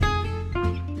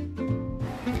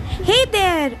Hey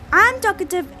there, I'm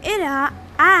Talkative Ira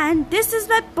and this is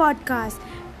my podcast.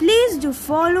 Please do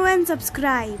follow and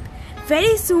subscribe.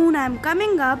 Very soon I'm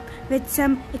coming up with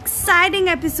some exciting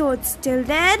episodes. Till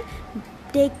then,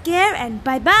 take care and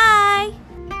bye bye.